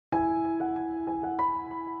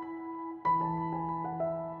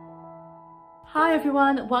Hi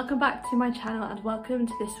everyone, welcome back to my channel and welcome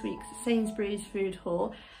to this week's Sainsbury's food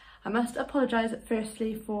haul. I must apologise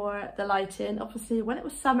firstly for the lighting. Obviously when it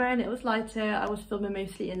was summer and it was lighter, I was filming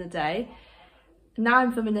mostly in the day. Now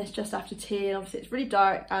I'm filming this just after tea and obviously it's really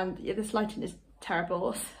dark and yeah, this lighting is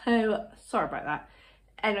terrible, so sorry about that.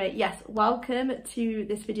 Anyway, yes, welcome to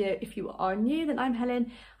this video. If you are new, then I'm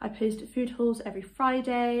Helen. I post food hauls every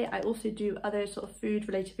Friday. I also do other sort of food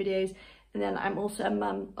related videos. And then I'm also a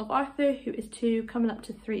mum of Arthur, who is 2, coming up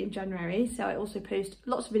to 3 in January. So I also post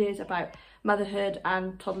lots of videos about motherhood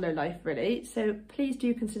and toddler life, really. So please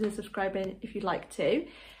do consider subscribing if you'd like to.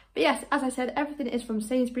 But yes, as I said, everything is from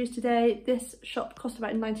Sainsbury's today. This shop cost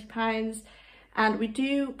about £90. And we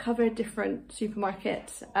do cover different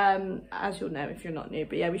supermarkets, as you'll know if you're not new.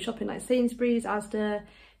 But yeah, we shop in like Sainsbury's, Asda,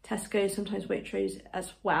 Tesco, sometimes Waitrose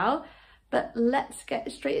as well. But let's get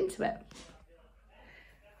straight into it.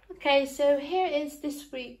 Okay, so here is this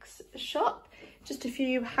week's shop. Just a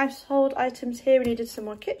few household items here. We needed some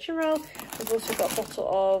more kitchen roll. We've also got a bottle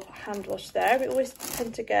of hand wash there. We always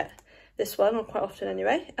tend to get this one, or quite often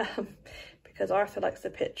anyway, because Arthur likes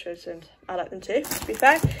the pictures and I like them too, to be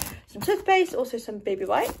fair. Some toothpaste, also some baby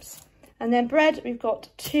wipes. And then bread, we've got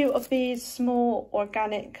 2 of these small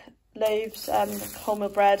organic loaves,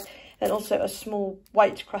 wholemeal bread. And also a small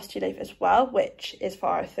white crusty loaf as well, which is for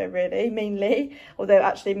Arthur really, mainly. Although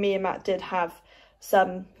actually me and Matt did have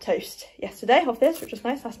some toast yesterday of this, which was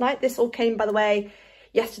nice last night. This all came, by the way,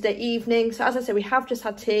 yesterday evening. So as I said, we have just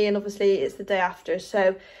had tea and obviously it's the day after.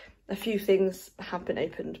 So a few things have been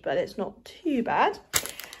opened, but it's not too bad.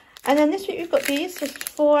 And then this week we've got these, just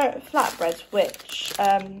 4 flatbreads, which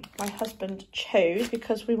my husband chose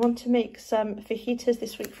because we want to make some fajitas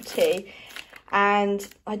this week for tea. And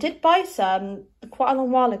I did buy some quite a long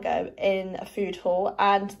while ago in a food haul,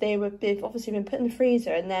 and they've obviously been put in the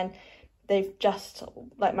freezer, and then they've just,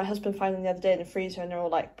 like, my husband found them the other day in the freezer and they're all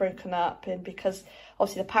like broken up, and because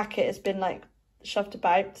obviously the packet has been like shoved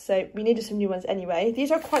about, so we needed some new ones anyway.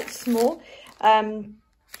 These are quite small,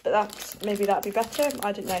 but maybe that'd be better,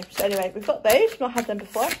 I don't know. So anyway, we've got those, not had them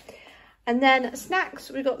before. And then snacks,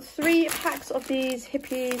 we've got 3 packs of these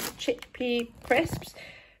Hippies chickpea crisps.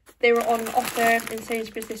 They were on offer in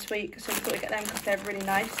Sainsbury's this week, so we thought we'd get them because they're really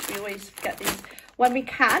nice. We always get these when we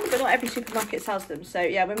can, but not every supermarket sells them. So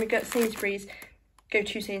yeah, when we go to Sainsbury's,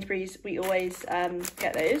 we always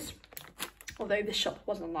get those. Although this shop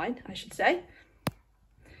was online, I should say.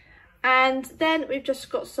 And then we've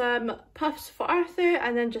just got some puffs for Arthur,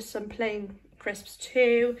 and then just some plain crisps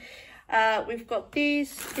too. We've got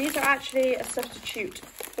these. These are actually a substitute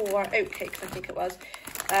for oatcakes, I think it was.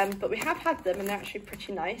 But we have had them and they're actually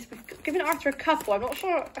pretty nice. We've given Arthur a couple. I'm not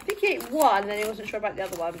sure. I think he ate one and then he wasn't sure about the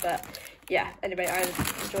other one. But yeah, anyway, I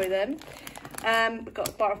enjoy them. We've got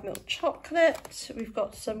a bar of milk chocolate. We've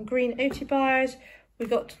got some green oaty bars. We've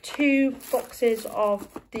got 2 boxes of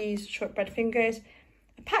these shortbread fingers.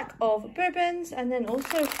 A pack of bourbons, and then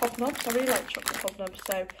also hobnobs. I really like chocolate hobnobs,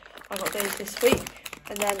 so I got those this week.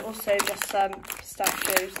 And then also just some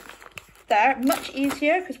pistachios there. Much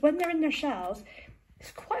easier because when they're in their shells,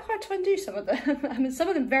 it's quite hard to undo some of them. I mean, some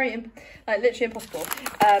of them very, like, literally impossible.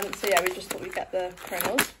 So yeah, we just thought we'd get the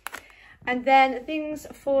kernels. And then things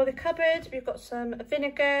for the cupboard, we've got some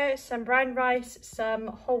vinegar, some brown rice, some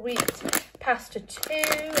whole wheat pasta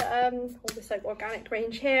too. All this like organic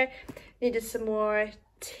range here. Needed some more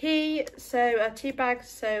tea, so tea bags.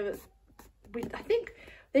 So I think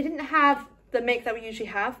they didn't have the make that we usually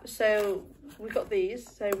have, so we got these,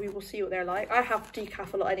 so we will see what they're like. I have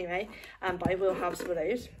decaf a lot anyway, but I will have some of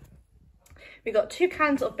those. We got 2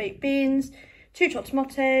 cans of baked beans, 2 chopped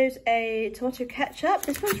tomatoes, a tomato ketchup.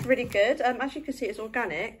 This one's really good. As you can see, it's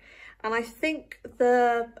organic, and I think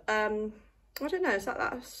the I don't know, is that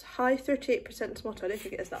high? 38% tomato. I don't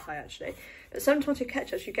think it is that high actually, but some tomato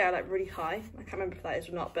ketchups you get are like really high. I can't remember if that is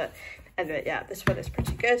or not, but anyway, yeah, this one is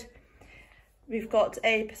pretty good. We've got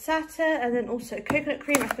a passata and then also coconut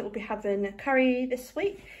cream. I think we'll be having curry this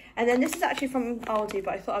week. And then this is actually from Aldi,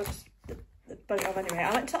 but I thought I would just bug it off anyway.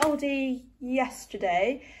 I went to Aldi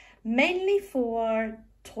yesterday, mainly for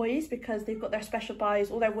toys because they've got their special buys,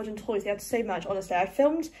 all their wooden toys. They had so much, honestly. I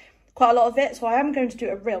filmed quite a lot of it, so I am going to do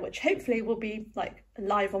a reel, which hopefully will be like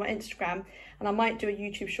live on my Instagram. And I might do a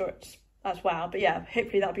YouTube shorts as well. But yeah,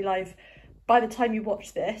 hopefully that'll be live by the time you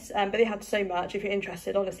watch this. But they had so much. If you're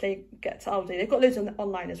interested, honestly, get to Aldi. They've got loads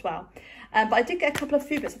online as well. But I did get a couple of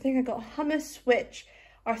food bits. I think I got hummus, which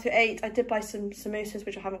Arthur ate. I did buy some samosas,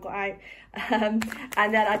 which I haven't got out.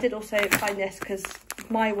 And then I did also find this because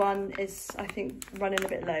my one is, I think, running a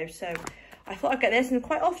bit low. So I thought I'd get this. And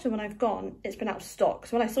quite often when I've gone, it's been out of stock.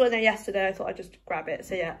 So when I saw it there yesterday, I thought I'd just grab it.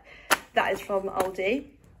 So yeah, that is from Aldi.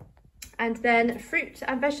 And then fruit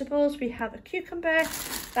and vegetables, we have a cucumber,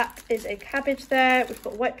 that is a cabbage there. We've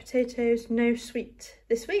got white potatoes, no sweet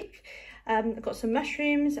this week. I've got some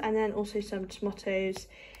mushrooms and then also some tomatoes,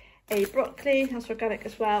 a broccoli, that's organic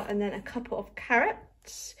as well, and then a couple of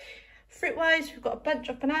carrots. Fruit wise, we've got a bunch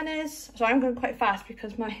of bananas. So I'm going quite fast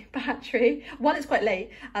because my battery, one, it's quite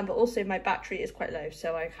late, but also my battery is quite low,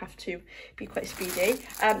 so I have to be quite speedy.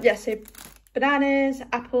 Yeah, so bananas,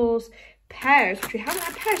 apples, pears, which we haven't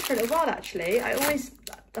had pears for a little while actually.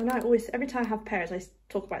 Every time I have pears, I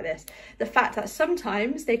talk about this. The fact that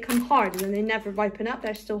sometimes they come hard and then they never ripen up,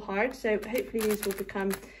 they're still hard. So hopefully these will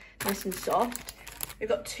become nice and soft. We've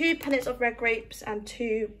got 2 punnets of red grapes and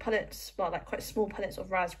 2 punnets, well, like quite small punnets of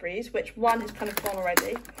raspberries, which one is kind of gone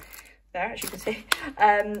already, there, as you can see.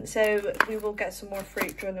 So we will get some more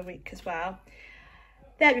fruit during the week as well.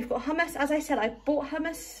 Then we've got hummus. As I said, I bought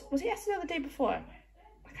hummus, was it yesterday or the day before?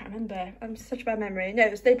 I can't remember, I'm such a bad memory. No, it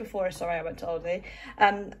was the day before, sorry, I went to holiday.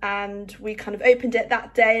 And we kind of opened it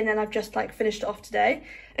that day and then I've just like finished it off today.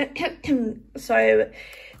 So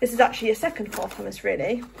this is actually a second pot of hummus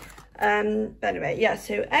really. But anyway, yeah,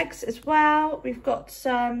 so eggs as well. We've got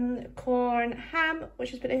some corn ham, which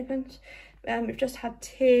has been opened. We've just had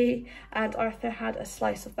tea and Arthur had a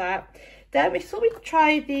slice of that. Then we thought we'd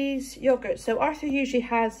try these yogurts. So Arthur usually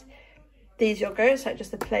has these yogurts, like just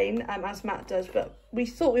the plain, as Matt does, but we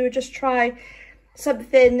thought we would just try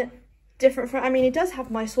something different from, I mean, he does have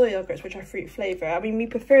my soy yogurts, which are fruit flavour. I mean, we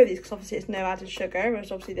prefer these because obviously it's no added sugar,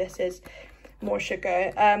 whereas obviously this is more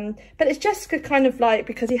sugar, but it's just good kind of like,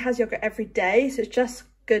 because he has yogurt every day, so it's just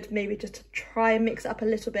good maybe just to try and mix it up a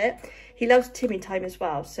little bit. He loves Timmy Time as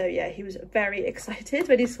well, so yeah, he was very excited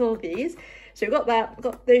when he saw these. So we've got that, we've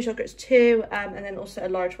got those yogurts too, and then also a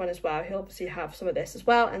large one as well. He'll obviously have some of this as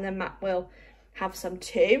well, and then Matt will have some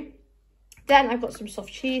too. Then I've got some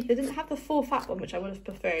soft cheese. They didn't have the full fat one, which I would have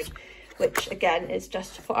preferred, which again is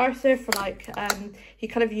just for Arthur, for like, he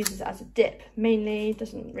kind of uses it as a dip mainly,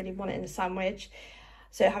 doesn't really want it in a sandwich.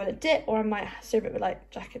 So having a dip, or I might serve it with like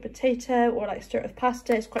jacket potato or like stir it with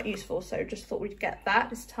pasta, is quite useful. So just thought we'd get that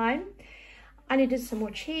this time. I needed some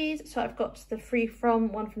more cheese, so I've got the free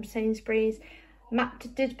from one from Sainsburys.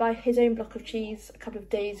 Matt did buy his own block of cheese a couple of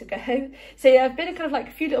days ago. So yeah, I've been kind of like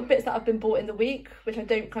a few little bits that have been bought in the week, which I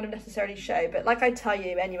don't kind of necessarily show, but like I tell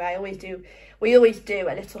you anyway, we always do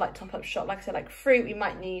a little like top up shop. Like I said, like fruit, we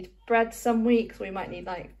might need bread some weeks, we might need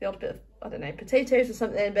like the odd bit of, I don't know, potatoes or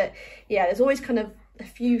something, but yeah, there's always kind of a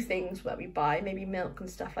few things that we buy, maybe milk and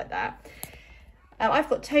stuff like that. I've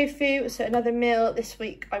got tofu, so another meal this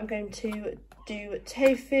week. I'm going to do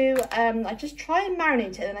tofu. I just try and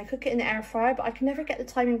marinate it and I cook it in the air fryer, but I can never get the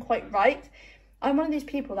timing quite right. I'm one of these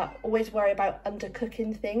people that always worry about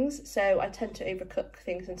undercooking things, so I tend to overcook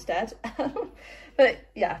things instead. But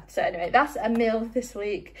yeah, so anyway, that's a meal this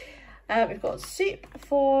week. We've got soup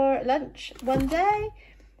for lunch one day,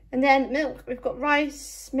 and then milk. We've got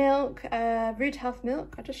rice, milk, Rude Health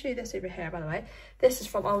milk. I'll just show you this over here, by the way. This is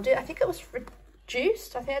from Aldi. I think it was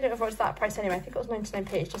reduced. I don't know if it was that price anyway. I think it was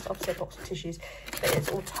 99p. It's just obviously a box of tissues, but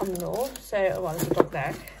it's autumnal. So, well, there's a dog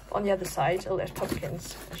there. But on the other side, oh, there's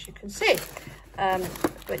pumpkins, as you can see,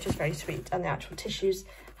 which is very sweet. And the actual tissues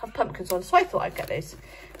have pumpkins on, so I thought I'd get those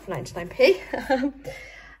for 99p.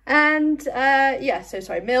 And yeah, so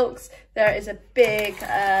sorry, milks. There is a big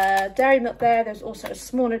dairy milk there. There's also a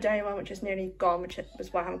smaller dairy one, which is nearly gone, which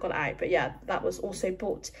is why I haven't got it out. But yeah, that was also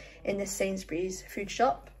bought in this Sainsbury's food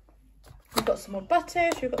shop. We've got some more butter,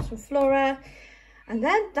 so we've got some Filmora, and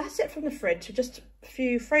then that's it from the fridge. So just a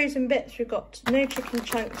few frozen bits. We've got no chicken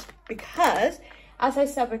chunks because, as I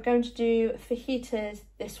said, we're going to do fajitas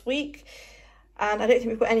this week, and I don't think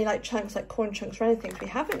we've got any like chunks, like corn chunks or anything. We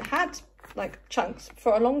haven't had like chunks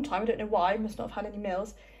for a long time. I don't know why. Must not have had any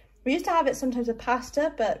meals. We used to have it sometimes with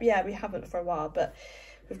pasta, but yeah, we haven't for a while. But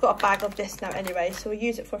we've got a bag of this now anyway, so we'll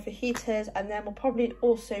use it for fajitas, and then we'll probably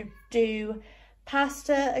also do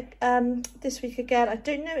pasta this week again. I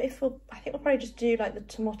don't know if I think we'll probably just do like the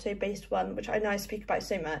tomato based one, which I know I speak about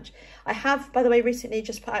so much. I have, by the way, recently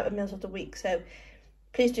just put out a meals of the week, so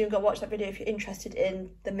please do go watch that video if you're interested in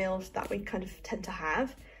the meals that we kind of tend to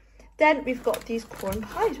have. Then we've got these corn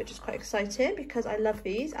pies, which is quite exciting because I love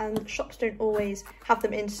these and shops don't always have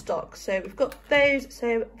them in stock. So we've got those,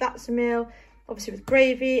 so that's a meal, obviously with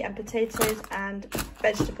gravy and potatoes and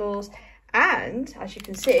vegetables. And as you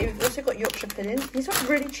can see, we've also got Yorkshire puddings. These are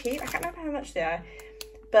really cheap. I can't remember how much they are,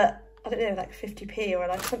 but I don't know, like 50p or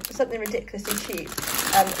like something ridiculously cheap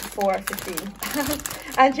for 15.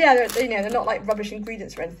 And yeah, they're not like rubbish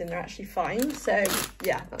ingredients or anything. They're actually fine. So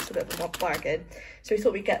yeah, that's a bit of a bargain. So we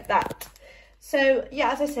thought we'd get that. So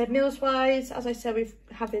yeah, as I said, meals wise, as I said, we're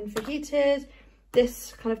having fajitas.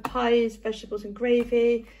 this kind of pies, vegetables and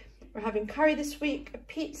gravy. We're having curry this week, a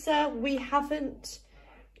pizza. We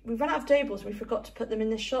ran out of dough balls and we forgot to put them in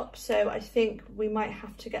the shop, so I think we might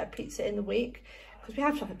have to get a pizza in the week, because we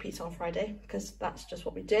have to have a pizza on Friday because that's just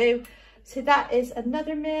what we do. So that is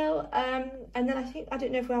another meal, and then I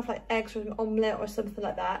don't know if we'll have like eggs or an omelette or something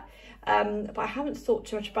like that, but I haven't thought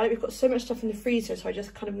too much about it. We've got so much stuff in the freezer, so I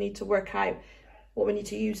just kind of need to work out what we need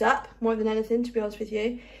to use up more than anything, to be honest with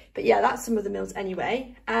you. But yeah, that's some of the meals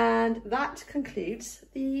anyway, and that concludes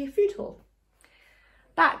the food haul.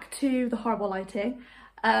 Back to the horrible lighting.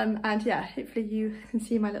 And yeah, hopefully you can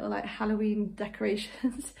see my little like Halloween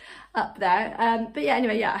decorations up there. But yeah,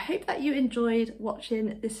 anyway, yeah, I hope that you enjoyed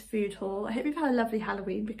watching this food haul. I hope you've had a lovely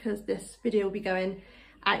Halloween, because this video will be going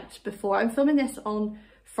out before. I'm filming this on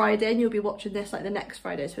Friday and you'll be watching this like the next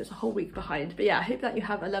Friday, so it's a whole week behind. But yeah, I hope that you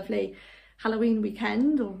have a lovely Halloween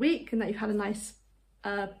weekend or week, and that you've had a nice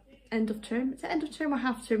end of term. Is it end of term or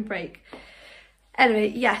half term break? Anyway,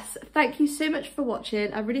 yes, thank you so much for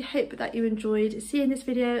watching. I really hope that you enjoyed seeing this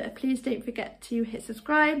video. Please don't forget to hit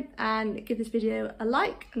subscribe and give this video a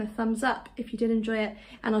like and a thumbs up if you did enjoy it,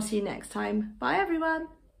 and I'll see you next time. Bye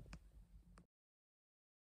everyone.